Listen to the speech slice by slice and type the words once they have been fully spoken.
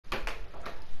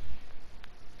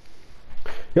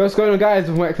Yo, what's going on, guys?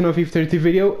 I'm back to another FIFA 32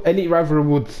 video. Elite Rival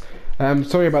Rewards.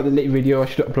 Sorry about the late video. I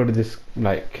should have uploaded this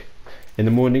like in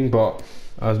the morning, but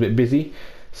I was a bit busy.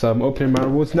 So I'm opening my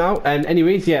rewards now. And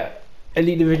anyways, yeah,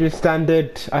 Elite Division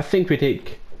Standard. I think we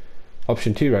take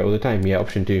option 2 right all the time. Yeah,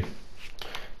 option 2.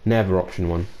 Never option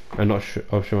 1. And not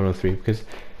option 1 or 3, because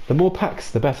the more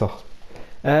packs, the better.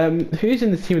 Who's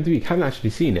in the team of the week? I haven't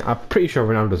actually seen it. I'm pretty sure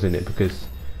Ronaldo's in it because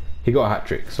he got a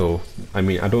hat-trick, so I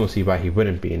mean I don't see why he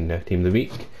wouldn't be in the team of the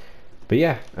week. But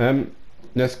yeah,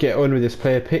 let's get on with this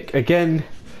player pick. Again,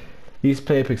 these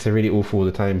player picks are really awful all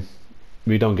the time.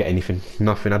 We don't get anything,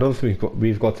 nothing. I don't think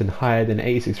we've gotten higher than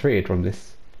 86 rated from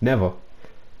this. Never.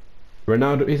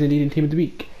 Ronaldo is the leading team of the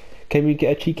week. Can we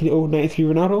get a cheeky little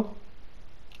 93 Ronaldo?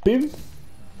 Boom.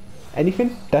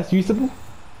 Anything that's usable?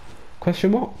 Question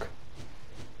mark.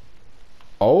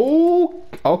 Oh,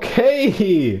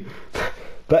 okay.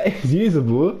 That is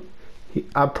usable.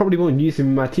 I probably won't use him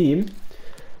in my team,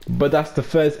 but that's the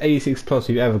first 86 plus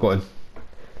you've ever gotten.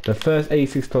 The first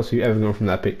 86 plus you've ever gotten from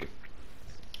that pick.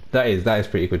 That is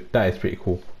pretty good. That is pretty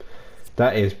cool.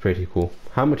 That is pretty cool.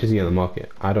 How much is he on the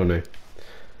market? I don't know.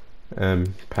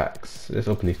 Packs. Let's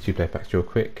open these 2-player packs real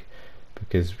quick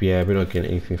because yeah, we're not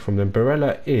getting anything from them.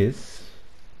 Barella is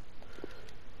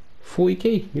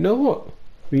 40k. You know what?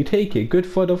 We take it. Good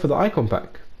fodder for the icon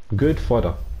pack. Good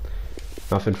fodder.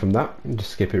 Nothing from that.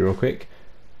 Just skip it real quick.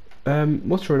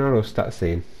 What's Ronaldo's stats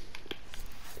saying?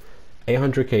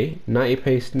 800k, 90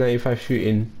 pace, 95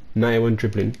 shooting, 91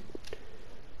 dribbling,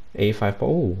 85.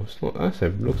 Oh, it's not. That's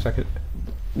it. Looks like it.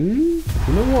 You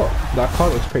know what? That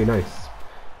card looks pretty nice.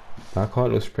 That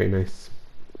card looks pretty nice.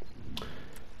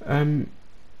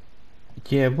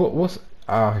 Yeah. What's?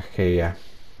 Okay. Yeah.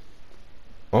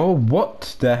 Oh,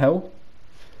 what the hell?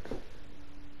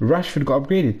 Rashford got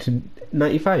upgraded to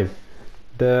 95.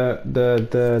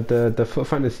 The Foot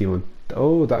Fantasy one.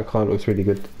 Oh, that card looks really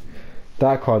good.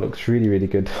 That card looks really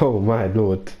good. Oh my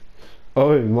lord.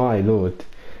 Oh my lord.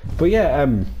 But yeah,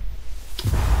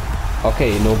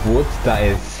 okay, no boards.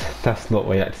 That's not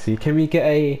what I like to see. Can we get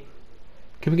a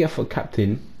foot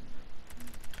captain?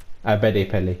 Abede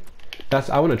Pele.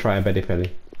 I want to try Abede Pele.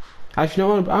 Actually,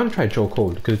 no, I want to try Joe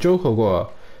Cole because Joe Cole got a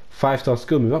 5-star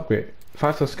skill move upgrade.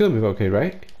 5-star skill move upgrade,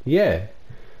 right? Yeah.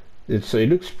 So it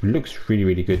looks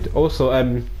really good. Also,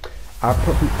 I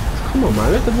probably come on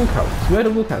man, where's the walkouts? Where are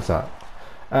the walkouts at?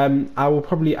 I will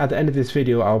probably at the end of this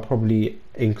video I'll probably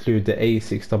include the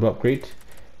A6 double upgrade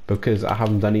because I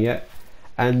haven't done it yet,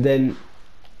 and then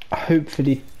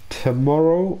hopefully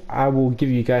tomorrow I will give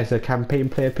you guys a campaign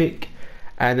player pick,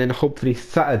 and then hopefully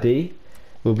Saturday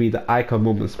will be the icon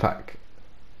moments pack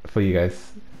for you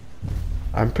guys.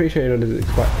 I'm pretty sure it doesn't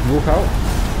expire. Walkout.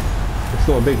 It's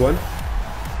not a big one.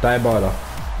 Diabala,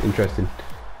 interesting.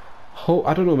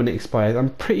 I don't know when it expires. I'm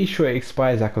pretty sure it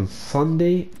expires like on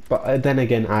Sunday, but then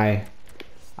again I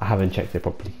haven't checked it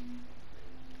properly.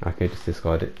 Okay, just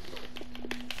discard it.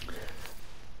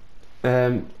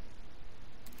 And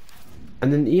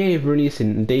then EA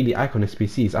releasing daily icon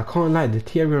SPCs. I can't lie, the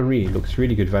Thierry Henry looks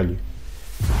really good value.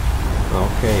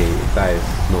 Okay, that is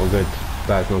not good.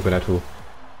 That is not good at all.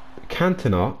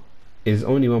 Cantona is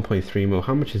only 1.3 mil.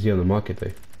 How much is he on the market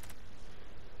though?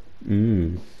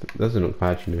 Doesn't look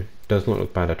bad, you know. Does not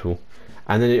look bad at all.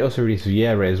 And then it also released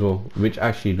Vieira as well, which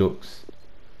actually looks.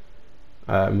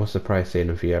 What's the price saying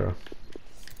of Vieira?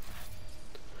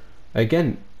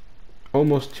 Again,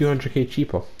 almost 200k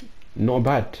cheaper. Not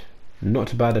bad.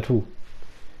 Not bad at all.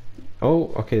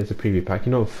 Oh, okay. There's a preview pack.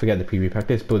 You know, forget the preview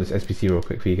pack. Let's build this SPC real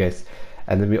quick for you guys,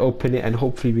 and then we open it, and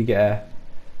hopefully we get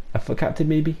a foot captain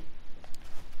maybe.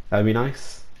 That'd be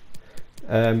nice.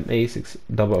 A6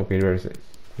 double upgrade. Where is it?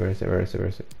 Where is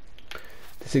it?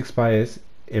 This expires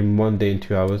in 1 day and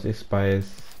 2 hours.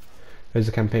 Expires. Where's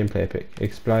the campaign player pick?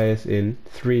 Expires in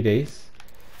 3 days.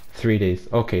 3 days.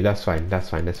 Okay, that's fine. That's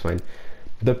fine. The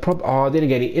I didn't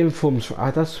get any informs.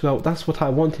 That's what I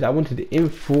wanted. I wanted the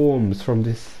informs from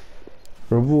this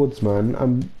rewards, man.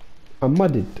 I'm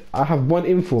mudded. I have 1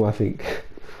 inform, I think,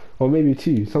 or maybe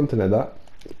 2, something like that.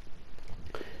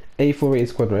 A4 rated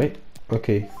squad, right?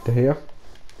 Okay, De Gea.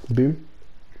 Boom.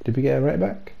 Did we get a right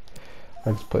back?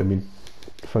 I'll just put him in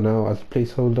for now as a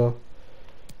placeholder.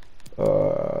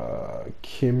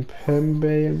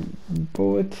 Kimpembe and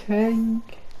Boateng.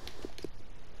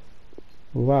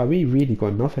 Wow, we really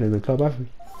got nothing in the club, have we?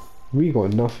 We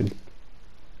got nothing.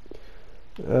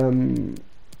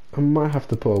 I might have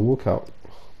to put a walkout.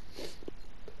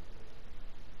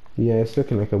 Yeah, it's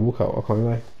looking like a walkout, I can't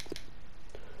lie.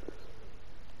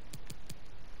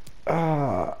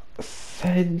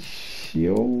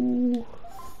 Sensual.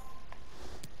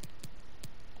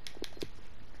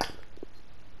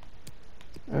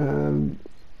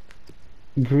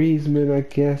 Griezmann, I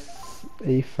guess.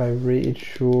 85 rated,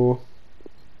 sure.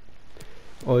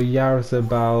 Or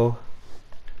Yarzabal.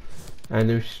 And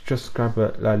we should just grab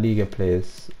a La Liga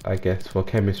players, I guess, for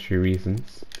chemistry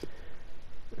reasons.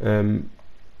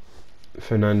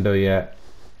 Fernando, yeah.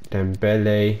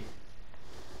 Dembele.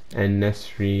 And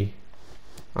Nesri.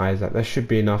 Isaac. That should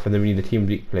be enough, and then we need a Team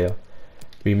League player.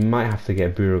 We might have to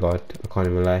get Beauregard, I can't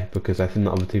even lie, because I think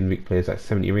the other Team League player is like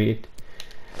 70 rated.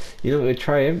 You know, we'll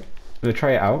try him. We'll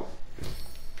try it out.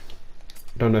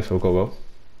 Don't know if it'll go well.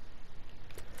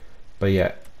 But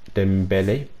yeah,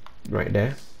 Dembele, right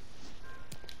there.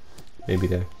 Maybe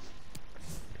there.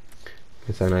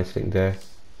 It's a nice link there.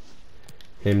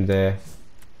 Him there.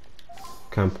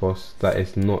 Campos. That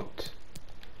is not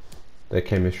the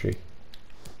chemistry.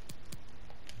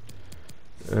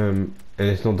 And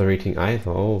it's not the rating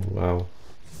either. Oh wow.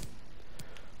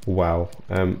 Wow.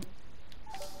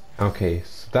 Okay,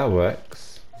 so that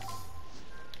works.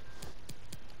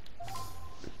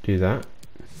 Do that.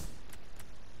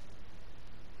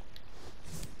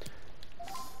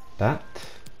 That.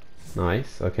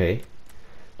 Nice. Okay.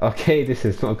 Okay, this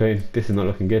is not going. This is not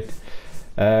looking good.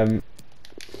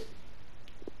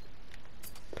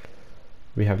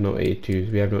 We have no A2s.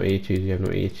 We have no A2s. We have no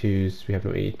A2s. We have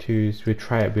no A2s. We'll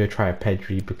try it. We'll try a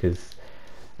Pedri because,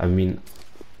 I mean,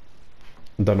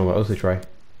 don't know what else to try.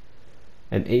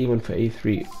 An A1 for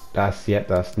A3. That's yep.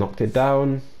 That's knocked it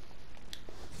down.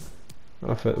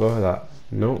 What was that?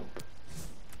 Nope.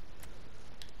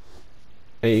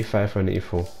 85 for an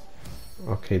A4.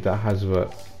 Okay, that has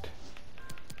worked.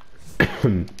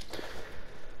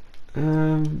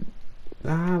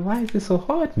 Why is this so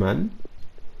hard, man?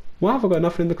 Why have I got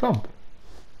nothing in the club?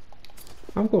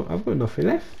 I've got nothing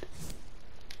left.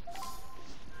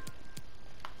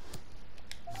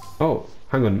 Oh,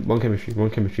 hang on, one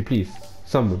chemistry, please.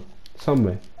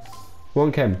 Somewhere.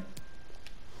 One chem.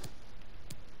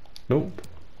 Nope.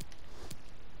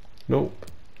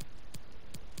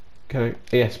 Can I?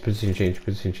 Yes, position change.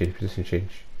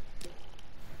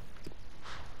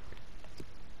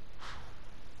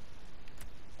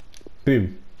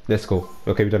 Boom. Let's go.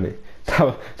 Okay, we've done it.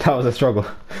 That was a struggle.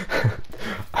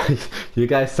 You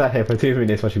guys sat here for 2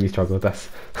 minutes watching me struggle.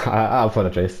 I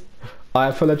apologize.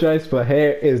 But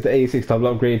here is the A6 double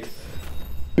upgrade.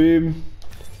 Boom.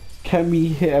 Can we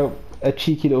hit a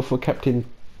cheeky little for Captain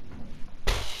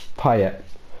Payet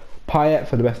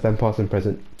for the best damn pass and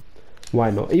present? Why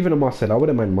not? Even a Marcelo. I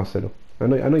wouldn't mind Marcelo. I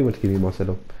know you want to give me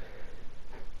Marcelo.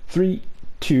 3,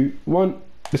 2, 1.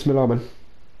 Bismillah, man.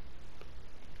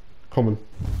 Come on.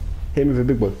 Hit me with a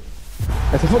big one.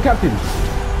 It's a for captains.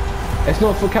 It's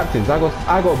not for captains. I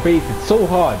got baited so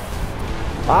hard.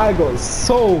 I got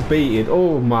so baited.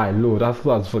 Oh my lord. I thought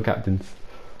that was for captains.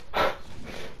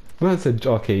 Man said,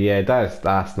 okay, yeah, that's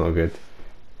not good.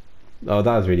 Oh,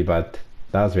 that was really bad.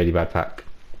 That was really bad pack.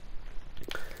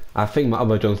 I think my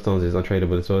other John Stones is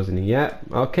untradeable as well, isn't he? Yeah,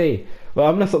 okay. Well,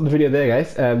 I'm gonna stop the video there,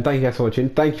 guys. Thank you guys for watching.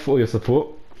 Thank you for all your support.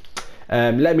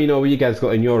 Let me know what you guys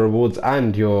got in your rewards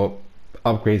and your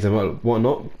upgrades and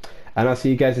whatnot. And I'll see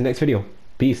you guys in the next video.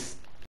 Peace.